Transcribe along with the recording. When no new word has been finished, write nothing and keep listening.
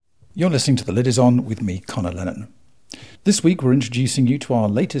You're listening to The Lid Is On with me, Connor Lennon. This week we're introducing you to our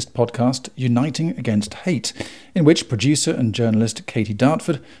latest podcast, Uniting Against Hate, in which producer and journalist Katie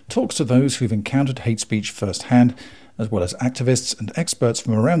Dartford talks to those who've encountered hate speech firsthand, as well as activists and experts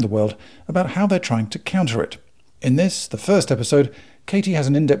from around the world about how they're trying to counter it. In this, the first episode, Katie has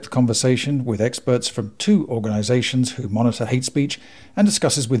an in-depth conversation with experts from two organisations who monitor hate speech and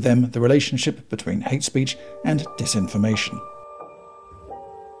discusses with them the relationship between hate speech and disinformation.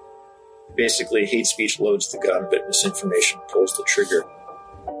 Basically, hate speech loads the gun, but misinformation pulls the trigger.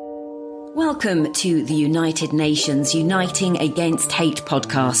 Welcome to the United Nations Uniting Against Hate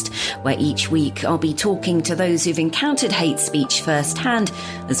podcast, where each week I'll be talking to those who've encountered hate speech firsthand,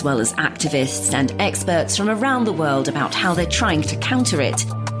 as well as activists and experts from around the world about how they're trying to counter it.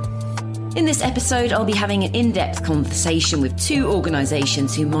 In this episode, I'll be having an in-depth conversation with two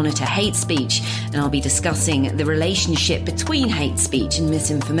organisations who monitor hate speech, and I'll be discussing the relationship between hate speech and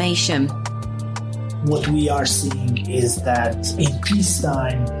misinformation. What we are seeing is that in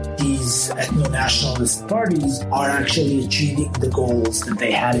peacetime, these ethno-nationalist parties are actually achieving the goals that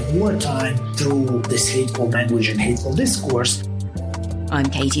they had in wartime through this hateful language and hateful discourse. I'm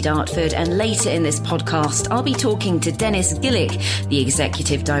Katie Dartford, and later in this podcast, I'll be talking to Denis Gilic, the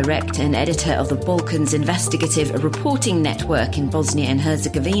Executive Director and Editor of the Balkans Investigative Reporting Network in Bosnia and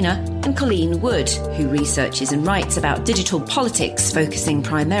Herzegovina, and Colleen Wood, who researches and writes about digital politics, focusing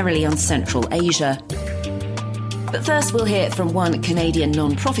primarily on Central Asia. But first, we'll hear from one Canadian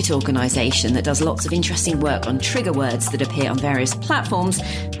non-profit organisation that does lots of interesting work on trigger words that appear on various platforms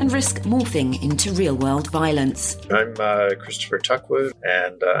and risk morphing into real-world violence. I'm Christopher Tuckwood,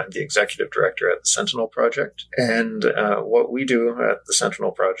 and I'm the Executive Director at the Sentinel Project. And what we do at the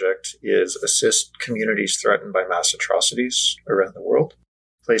Sentinel Project is assist communities threatened by mass atrocities around the world,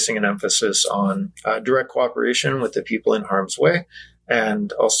 placing an emphasis on direct cooperation with the people in harm's way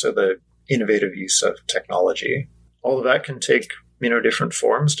and also the innovative use of technology. All of that can take, different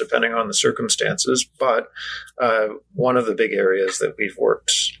forms depending on the circumstances. But one of the big areas that we've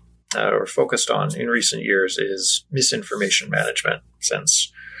worked or focused on in recent years is misinformation management,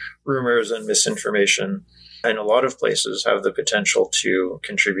 since rumors and misinformation in a lot of places have the potential to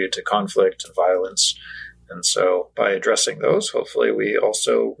contribute to conflict and violence. And so by addressing those, hopefully we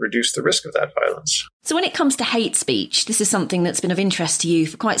also reduce the risk of that violence. So when it comes to hate speech, this is something that's been of interest to you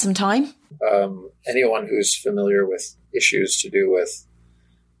for quite some time? Anyone who's familiar with issues to do with,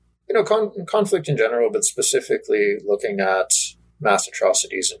 conflict in general, but specifically looking at mass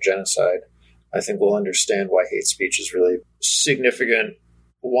atrocities and genocide, I think will understand why hate speech is really significant.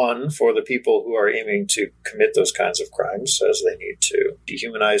 One, for the people who are aiming to commit those kinds of crimes, as they need to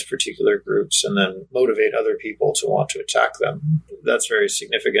dehumanize particular groups and then motivate other people to want to attack them. That's very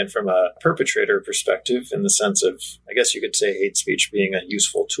significant from a perpetrator perspective, in the sense of, I guess you could say, hate speech being a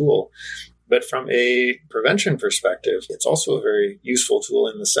useful tool. But from a prevention perspective, it's also a very useful tool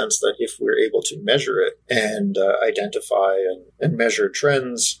in the sense that if we're able to measure it and identify and measure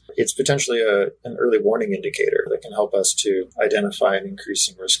trends, it's potentially an early warning indicator that can help us to identify an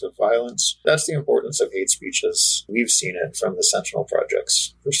increasing risk of violence. That's the importance of hate speech as we've seen it from the Sentinel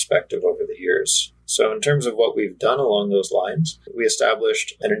Project's perspective over the years. So in terms of what we've done along those lines, we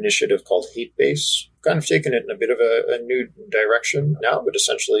established an initiative called HateBase, kind of taken it in a bit of a new direction now, but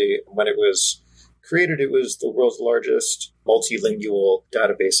essentially when it was created, it was the world's largest multilingual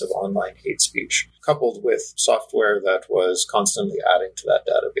database of online hate speech, coupled with software that was constantly adding to that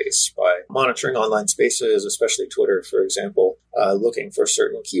database by monitoring online spaces, especially Twitter, for example, looking for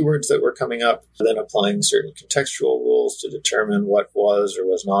certain keywords that were coming up, then applying certain contextual rules to determine what was or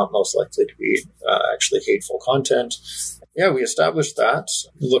was not most likely to be actually hateful content. Yeah, we established that,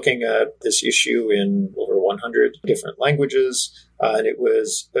 looking at this issue in over 100 different languages, and it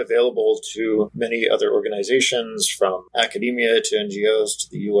was available to many other organizations, from academia to NGOs to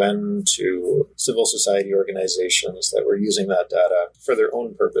the UN to civil society organizations that were using that data for their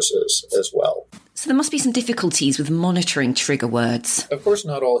own purposes as well. So there must be some difficulties with monitoring trigger words. Of course,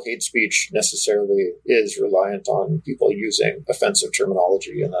 not all hate speech necessarily is reliant on people using offensive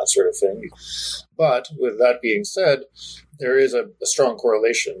terminology and that sort of thing. But with that being said, there is a strong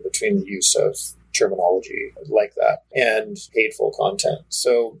correlation between the use of terminology like that and hateful content.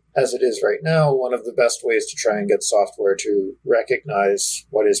 So as it is right now, one of the best ways to try and get software to recognize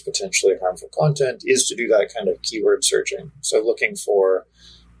what is potentially harmful content is to do that kind of keyword searching. So looking for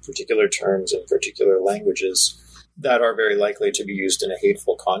particular terms in particular languages that are very likely to be used in a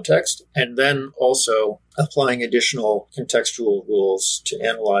hateful context, and then also applying additional contextual rules to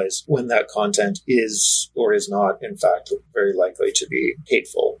analyze when that content is or is not, in fact, very likely to be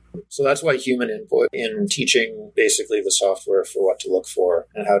hateful. So that's why human input in teaching basically the software for what to look for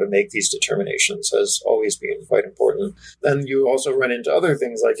and how to make these determinations has always been quite important. Then you also run into other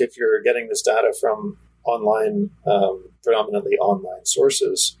things, like if you're getting this data from online, predominantly online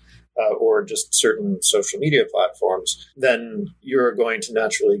sources, or just certain social media platforms, then you're going to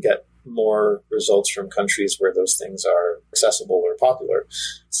naturally get more results from countries where those things are accessible or popular.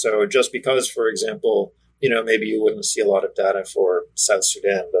 So just because, for example, maybe you wouldn't see a lot of data for South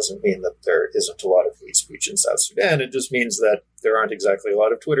Sudan doesn't mean that there isn't a lot of hate speech in South Sudan. It just means that there aren't exactly a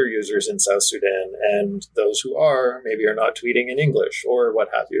lot of Twitter users in South Sudan, and those who are maybe are not tweeting in English or what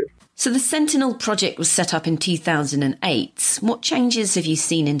have you. So the Sentinel project was set up in 2008. What changes have you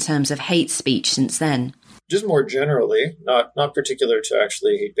seen in terms of hate speech since then? Just more generally, not particular to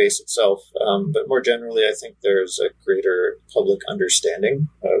actually hate base itself, but more generally, I think there's a greater public understanding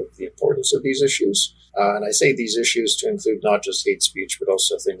of the importance of these issues. And I say these issues to include not just hate speech, but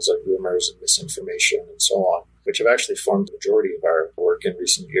also things like rumors and misinformation and so on, which have actually formed the majority of our work in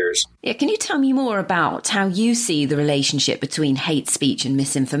recent years. Yeah, can you tell me more about how you see the relationship between hate speech and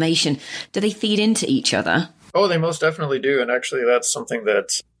misinformation? Do they feed into each other? Oh, they most definitely do. And actually, that's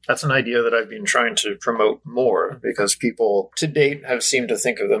an idea that I've been trying to promote more, because people to date have seemed to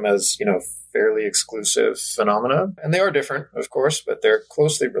think of them as, fairly exclusive phenomena. And they are different, of course, but they're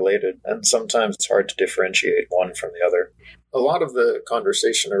closely related. And sometimes it's hard to differentiate one from the other. A lot of the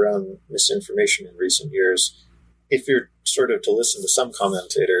conversation around misinformation in recent years, if you're sort of to listen to some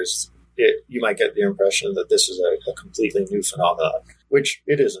commentators, you might get the impression that this is a completely new phenomenon, which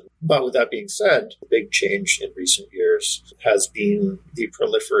it isn't. But with that being said, the big change in recent years has been the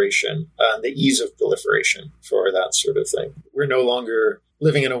proliferation and the ease of proliferation for that sort of thing. We're no longer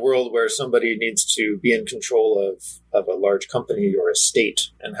living in a world where somebody needs to be in control of a large company or a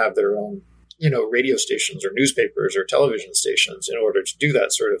state and have their own radio stations or newspapers or television stations in order to do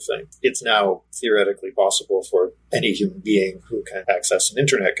that sort of thing. It's now theoretically possible for any human being who can access an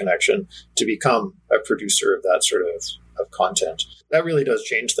internet connection to become a producer of that sort of content. That really does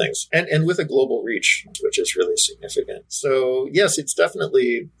change things. And with a global reach, which is really significant. So yes, it's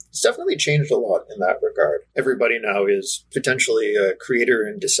definitely changed a lot in that regard. Everybody now is potentially a creator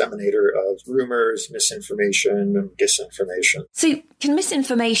and disseminator of rumors, misinformation, and disinformation. So can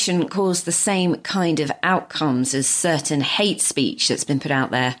misinformation cause the same kind of outcomes as certain hate speech that's been put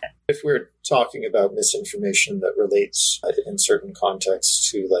out there? If we're talking about misinformation that relates in certain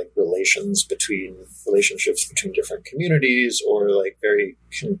contexts to relationships between different communities, or like very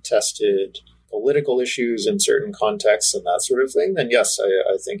contested political issues in certain contexts and that sort of thing, then yes,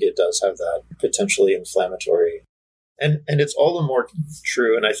 I think it does have that potentially inflammatory. And it's all the more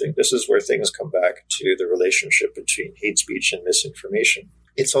true, and I think this is where things come back to the relationship between hate speech and misinformation.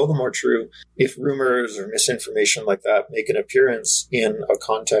 It's all the more true if rumors or misinformation like that make an appearance in a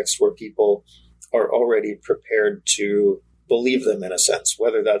context where people are already prepared to believe them in a sense,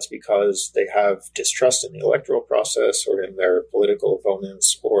 whether that's because they have distrust in the electoral process or in their political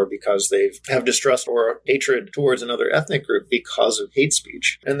opponents, or because they have distrust or hatred towards another ethnic group because of hate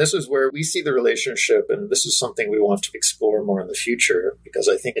speech. And this is where we see the relationship, and this is something we want to explore more in the future, because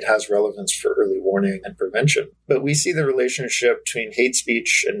I think it has relevance for early warning and prevention. But we see the relationship between hate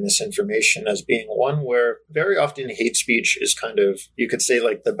speech and misinformation as being one where very often hate speech is kind of, you could say,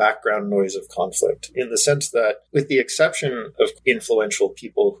 like the background noise of conflict, in the sense that with the exception of influential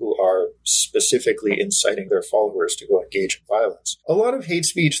people who are specifically inciting their followers to go engage in violence, a lot of hate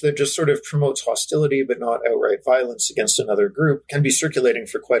speech that just sort of promotes hostility but not outright violence against another group can be circulating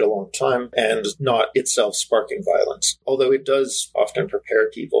for quite a long time and not itself sparking violence, although it does often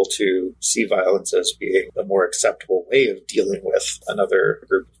prepare people to see violence as being a more acceptable way of dealing with another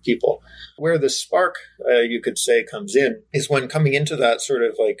group of people. Where the spark, you could say, comes in is when, coming into that sort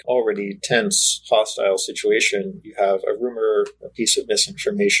of like already tense, hostile situation, you have a rumor, a piece of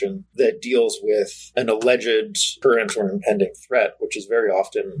misinformation that deals with an alleged current or impending threat, which is very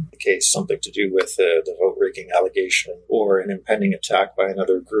often the case, something to do with the vote rigging allegation or an impending attack by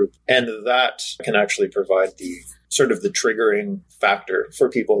another group. And that can actually provide the sort of the triggering factor for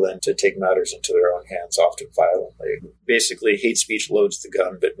people then to take matters into their own hands, often violently. Basically, hate speech loads the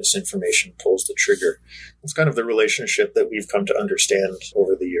gun, but misinformation pulls the trigger. It's kind of the relationship that we've come to understand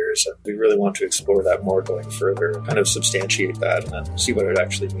over the years, and we really want to explore that more going further, kind of substantiate that, and then see what it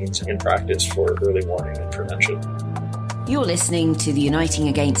actually means in practice for early warning and prevention. You're listening to the Uniting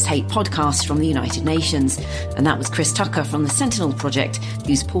Against Hate podcast from the United Nations, and that was Chris Tucker from the Sentinel Project,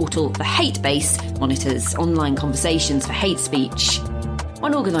 whose portal, The Hate Base, monitors online conversations for hate speech.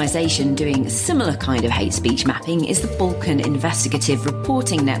 One organisation doing a similar kind of hate speech mapping is the Balkan Investigative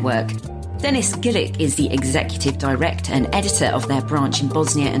Reporting Network. Denis Gilic is the executive director and editor of their branch in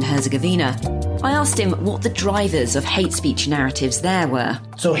Bosnia and Herzegovina. I asked him what the drivers of hate speech narratives there were.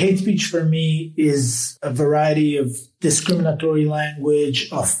 So hate speech for me is a variety of discriminatory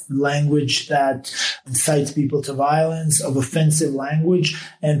language, of language that incites people to violence, of offensive language,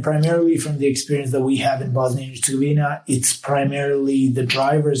 and primarily from the experience that we have in Bosnia and Herzegovina, it's primarily the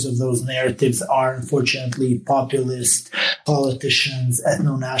drivers of those narratives are unfortunately populist politicians,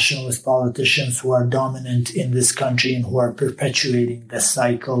 ethno-nationalist politicians who are dominant in this country and who are perpetuating the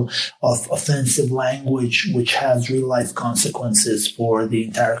cycle of offensive language, which has real-life consequences for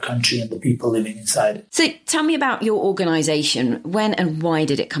the entire country and the people living inside it. So tell me about your organisation. When and why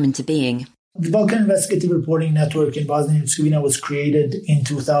did it come into being? The Balkan Investigative Reporting Network in Bosnia and Herzegovina was created in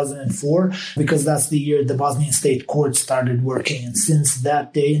 2004 because that's the year the Bosnian State Court started working. And since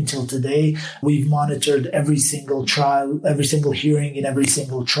that day until today, we've monitored every single trial, every single hearing in every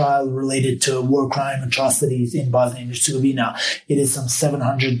single trial related to war crime atrocities in Bosnia and Herzegovina. It is some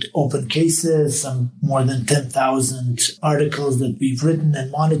 700 open cases, some more than 10,000 articles that we've written and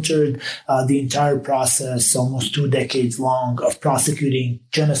monitored. The entire process, almost 2 decades long, of prosecuting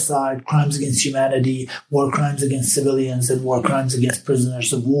genocide, crimes against humanity, war crimes against civilians, and war crimes against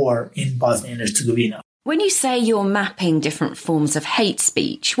prisoners of war in Bosnia and Herzegovina. When you say you're mapping different forms of hate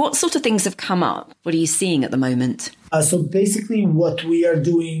speech, what sort of things have come up? What are you seeing at the moment? So basically what we are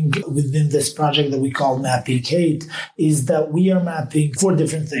doing within this project that we call Mapping Hate is that we are mapping 4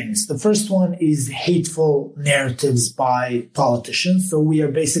 different things. The first one is hateful narratives by politicians. So we are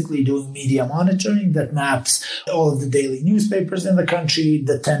basically doing media monitoring that maps all of the daily newspapers in the country,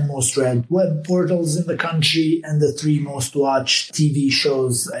 the 10 most read web portals in the country, and the 3 most watched TV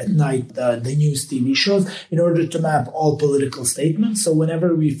shows at night, the news TV shows, in order to map all political statements. So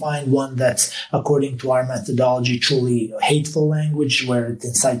whenever we find one that's, according to our methodology, truly hateful language, where it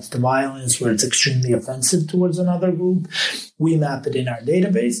incites to violence, where it's extremely offensive towards another group, we map it in our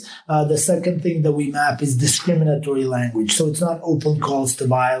database. The second thing that we map is discriminatory language. So it's not open calls to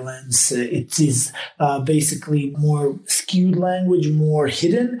violence. It is basically more skewed language, more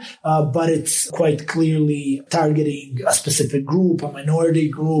hidden, but it's quite clearly targeting a specific group, a minority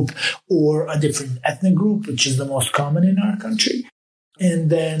group, or a different ethnic group, which is the most common in our country.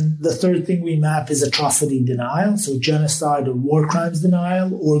 And then the third thing we map is atrocity denial, so genocide or war crimes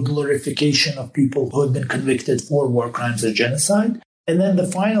denial, or glorification of people who have been convicted for war crimes or genocide. And then the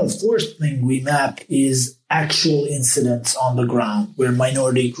final 4th thing we map is actual incidents on the ground where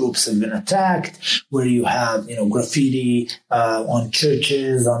minority groups have been attacked, where you have, graffiti on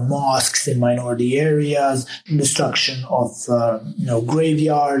churches, on mosques in minority areas, destruction of,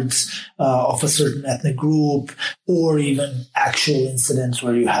 graveyards of a certain ethnic group, or even actual incidents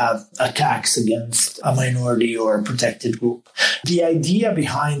where you have attacks against a minority or a protected group. The idea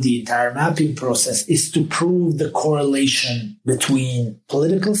behind the entire mapping process is to prove the correlation between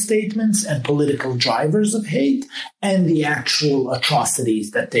political statements and political drivers of hate and the actual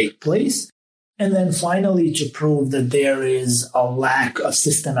atrocities that take place. And then finally, to prove that there is a lack of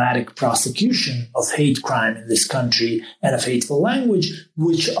systematic prosecution of hate crime in this country and of hateful language,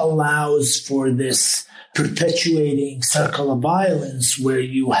 which allows for this perpetuating circle of violence where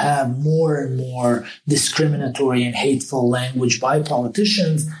you have more and more discriminatory and hateful language by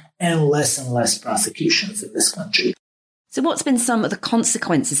politicians and less prosecutions in this country. So what's been some of the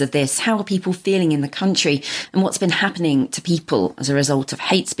consequences of this? How are people feeling in the country? And what's been happening to people as a result of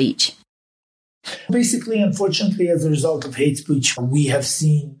hate speech? Basically, unfortunately, as a result of hate speech, we have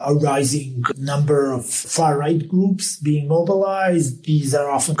seen a rising number of far-right groups being mobilized. These are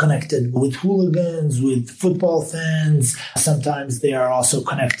often connected with hooligans, with football fans. Sometimes they are also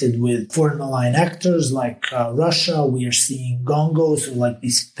connected with foreign malign actors like Russia. We are seeing Gongos, or like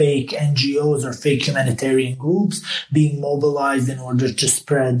these fake NGOs or fake humanitarian groups, being mobilized in order to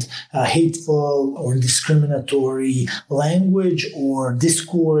spread hateful or discriminatory language or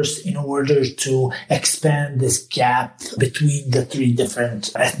discourse in order to expand this gap between the 3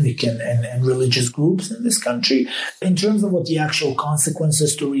 different ethnic and religious groups in this country. In terms of what the actual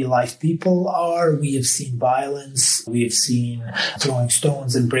consequences to real life people are, we have seen violence, we have seen throwing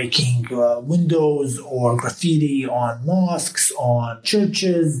stones and breaking windows or graffiti on mosques, on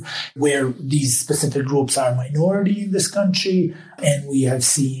churches, where these specific groups are minority in this country. And we have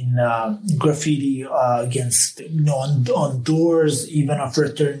seen graffiti against, on doors, even of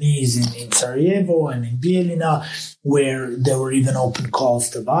fraternities in Sarajevo and in Bijeljina, where there were even open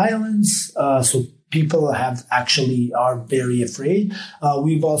calls to violence. So people are very afraid.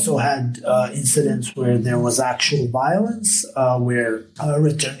 We've also had incidents where there was actual violence, where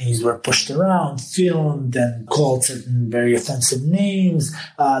returnees were pushed around, filmed, and called certain very offensive names.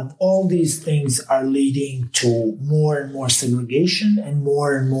 All these things are leading to more and more segregation and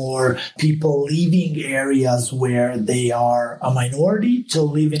more people leaving areas where they are a minority to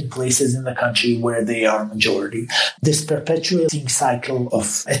live in places in the country where they are a majority. This perpetuating cycle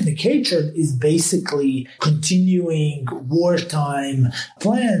of ethnic hatred is basically continuing wartime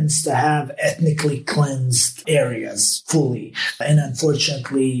plans to have ethnically cleansed areas fully. And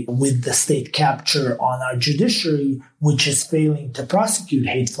unfortunately, with the state capture on our judiciary, which is failing to prosecute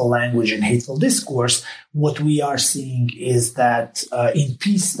hateful language and hateful discourse, what we are seeing is that in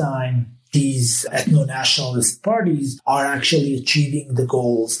peacetime, these ethno-nationalist parties are actually achieving the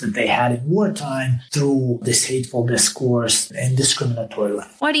goals that they had in wartime through this hateful discourse and discriminatory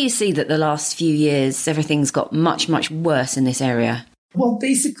language. Why do you see that the last few years everything's got much, much worse in this area? Well,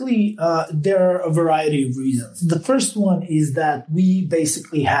 basically, there are a variety of reasons. The first one is that we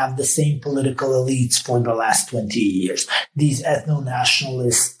basically have the same political elites for the last 20 years. These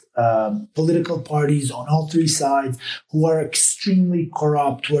ethno-nationalist political parties on all three sides who are extremely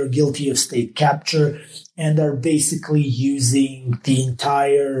corrupt, who are guilty of state capture, and are basically using the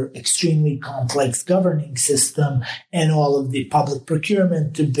entire extremely complex governing system and all of the public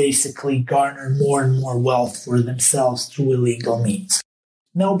procurement to basically garner more and more wealth for themselves through illegal means.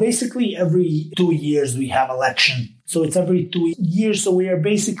 Now, basically, every 2 years we have election. So it's every 2 years. So we are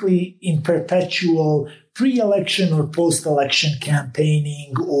basically in perpetual pre-election or post-election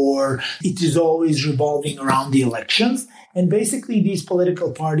campaigning, or it is always revolving around the elections. And basically, these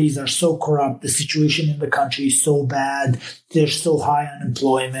political parties are so corrupt. The situation in the country is so bad. There's so high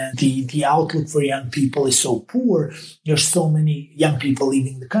unemployment. The outlook for young people is so poor. There's so many young people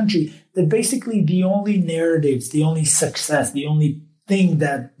leaving the country that basically the only narratives, the only success, the only thing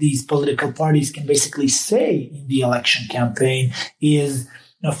that these political parties can basically say in the election campaign is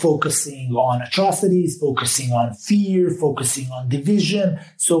focusing on atrocities, focusing on fear, focusing on division.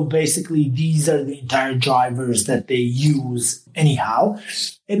 So basically, these are the entire drivers that they use anyhow.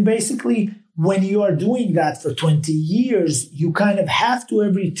 And basically, when you are doing that for 20 years, you kind of have to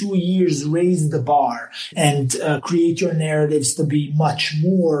every 2 years raise the bar and create your narratives to be much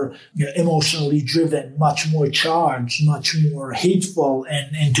more emotionally driven, much more charged, much more hateful,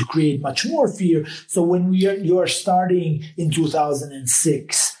 and to create much more fear. So when you are starting in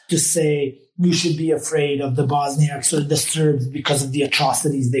 2006 to say, you should be afraid of the Bosniaks or the Serbs because of the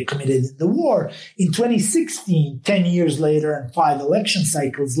atrocities they committed in the war. In 2016, 10 years later and 5 election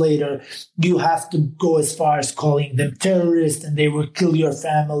cycles later, you have to go as far as calling them terrorists and they will kill your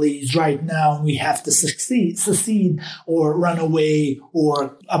families right now and we have to secede or run away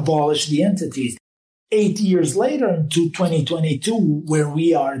or abolish the entities. 8 years later into 2022, where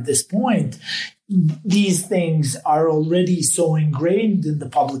we are at this point, these things are already so ingrained in the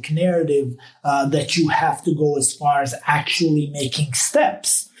public narrative that you have to go as far as actually making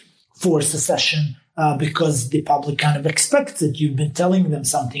steps for secession because the public kind of expects it. You've been telling them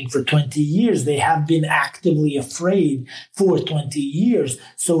something for 20 years. They have been actively afraid for 20 years.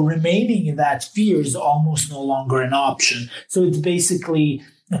 So remaining in that fear is almost no longer an option. So it's basically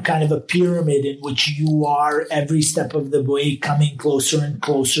a kind of a pyramid in which you are every step of the way coming closer and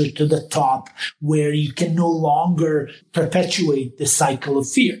closer to the top where you can no longer perpetuate the cycle of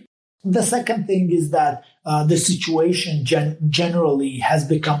fear. The second thing is that the situation generally has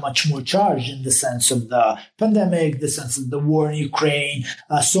become much more charged in the sense of the pandemic, the sense of the war in Ukraine,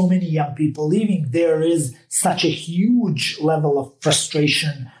 so many young people leaving. There is such a huge level of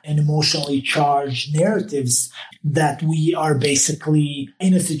frustration and emotionally charged narratives that we are basically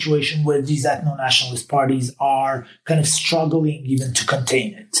in a situation where these ethno-nationalist parties are kind of struggling even to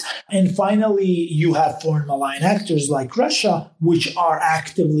contain it. And finally, you have foreign malign actors like Russia, which are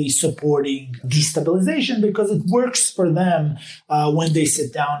actively supporting destabilization because it works for them when they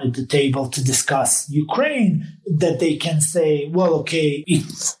sit down at the table to discuss Ukraine, that they can say, well, okay,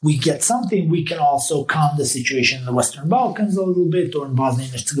 if we get something, we can also calm the situation in the Western Balkans a little bit or in Bosnia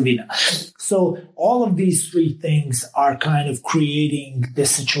and Herzegovina. So all of these three things are kind of creating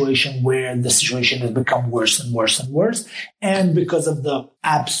this situation where the situation has become worse and worse and worse. And because of the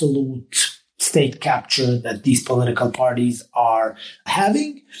absolute state capture that these political parties are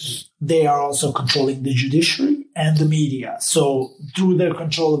having, they are also controlling the judiciary and the media. So through their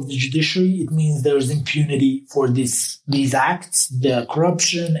control of the judiciary, it means there is impunity for these acts, the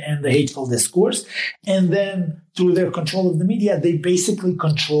corruption and the hateful discourse. And then through their control of the media, they basically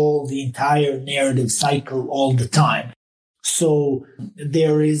control the entire narrative cycle all the time. So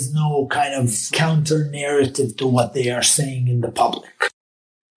there is no kind of counter narrative to what they are saying in the public.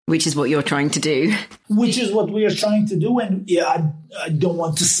 Which is what you're trying to do. Which is what we are trying to do. And I don't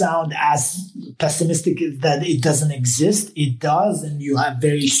want to sound as pessimistic as that it doesn't exist. It does. And you have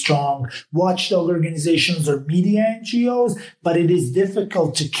very strong watchdog organizations or media NGOs, but it is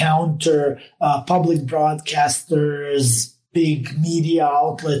difficult to counter public broadcasters, big media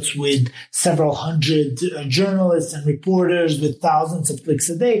outlets with several hundred journalists and reporters with thousands of clicks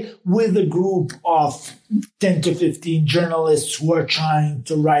a day with a group of 10 to 15 journalists who are trying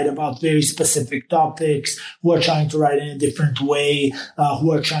to write about very specific topics, who are trying to write in a different way,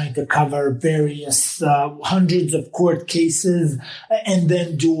 who are trying to cover various hundreds of court cases and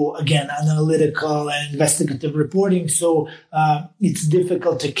then do, again, analytical and investigative reporting. So it's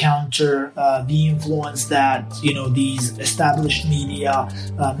difficult to counter the influence that, these established media,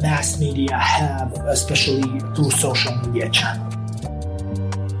 mass media have, especially through social media channels.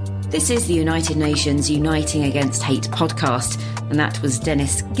 This is the United Nations Uniting Against Hate podcast, and that was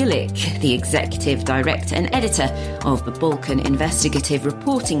Denis Gillick, the Executive Director and Editor of the Balkan Investigative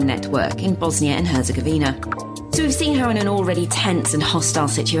Reporting Network in Bosnia and Herzegovina. So we've seen how in an already tense and hostile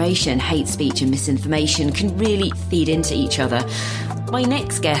situation, hate speech and misinformation can really feed into each other. My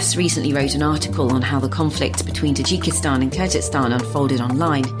next guest recently wrote an article on how the conflict between Tajikistan and Kyrgyzstan unfolded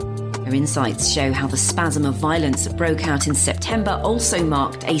online. Her insights show how the spasm of violence that broke out in September also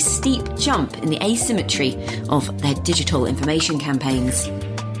marked a steep jump in the asymmetry of their digital information campaigns.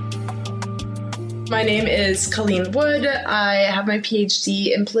 My name is Colleen Wood. I have my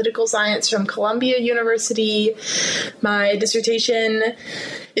PhD in political science from Columbia University. My dissertation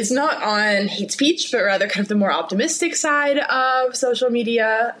is not on hate speech, but rather kind of the more optimistic side of social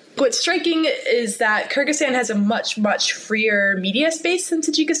media. What's striking is that Kyrgyzstan has a much, much freer media space than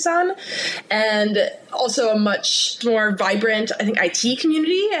Tajikistan, and also a much more vibrant, I think, IT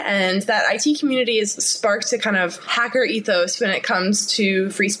community. And that IT community is sparked a kind of hacker ethos when it comes to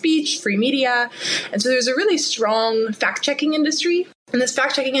free speech, free media. And so there's a really strong fact-checking industry. And this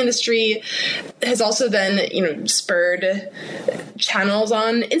fact-checking industry has also then, spurred channels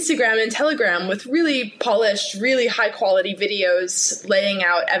on Instagram and Telegram with really polished, really high-quality videos laying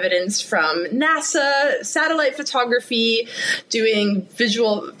out evidence from NASA, satellite photography, doing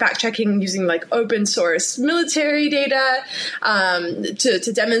visual fact-checking using open-source military data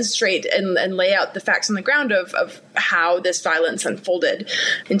to demonstrate and lay out the facts on the ground of how this violence unfolded.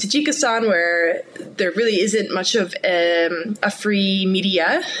 In Tajikistan, where there really isn't much of a free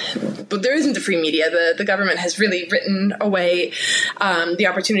media, but there isn't a free media. The government has really written away the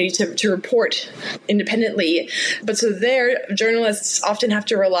opportunity to report independently. But so there, journalists often have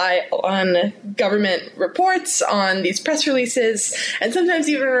to rely on government reports, on these press releases, and sometimes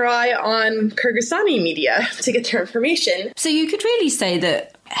even rely on Kyrgyzstani media to get their information. So you could really say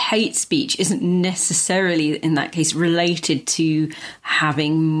that hate speech isn't necessarily, in that case, related to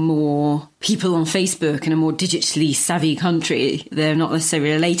having more people on Facebook in a more digitally savvy country. They're not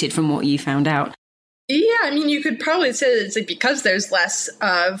necessarily related from what you found out. Yeah, you could probably say that it's because there's less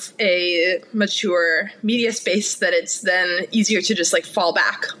of a mature media space that it's then easier to just fall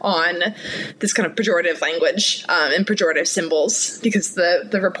back on this kind of pejorative language and pejorative symbols because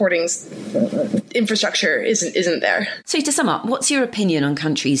the reporting's infrastructure isn't there. So to sum up, what's your opinion on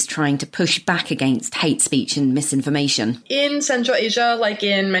countries trying to push back against hate speech and misinformation? In Central Asia, like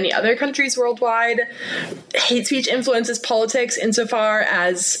in many other countries worldwide, hate speech influences politics insofar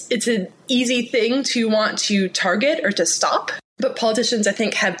as it's an easy thing to want to target or to stop. But politicians, I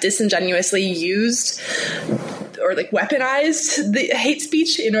think, have disingenuously used or weaponized the hate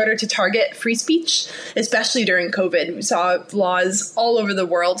speech in order to target free speech, especially during COVID. We saw laws all over the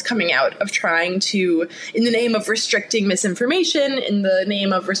world coming out of trying to, in the name of restricting misinformation, in the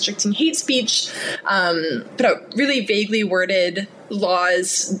name of restricting hate speech, put out really vaguely worded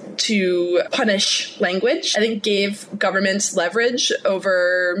laws to punish language. I think gave governments leverage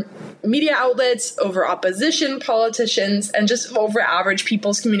over media outlets, over opposition politicians, and just over average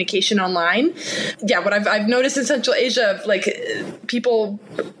people's communication online. Yeah, what I've noticed in Central Asia, people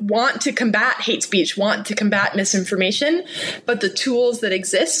want to combat hate speech, want to combat misinformation, but the tools that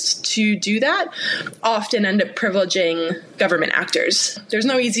exist to do that often end up privileging government actors. There's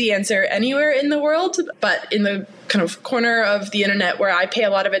no easy answer anywhere in the world, but in the kind of corner of the internet where I pay a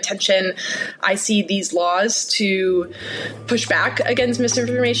lot of attention, I see these laws to push back against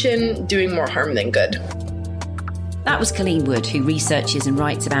misinformation doing more harm than good. That was Colleen Wood, who researches and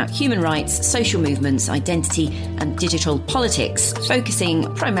writes about human rights, social movements, identity, and digital politics,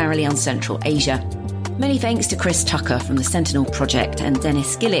 focusing primarily on Central Asia. Many thanks to Chris Tucker from the Sentinel Project and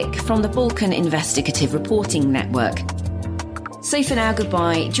Denis Gillick from the Balkan Investigative Reporting Network. So for now,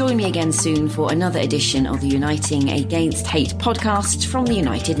 goodbye. Join me again soon for another edition of the Uniting Against Hate podcast from the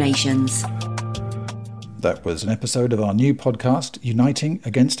United Nations. That was an episode of our new podcast, Uniting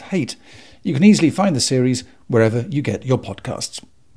Against Hate. You can easily find the series wherever you get your podcasts.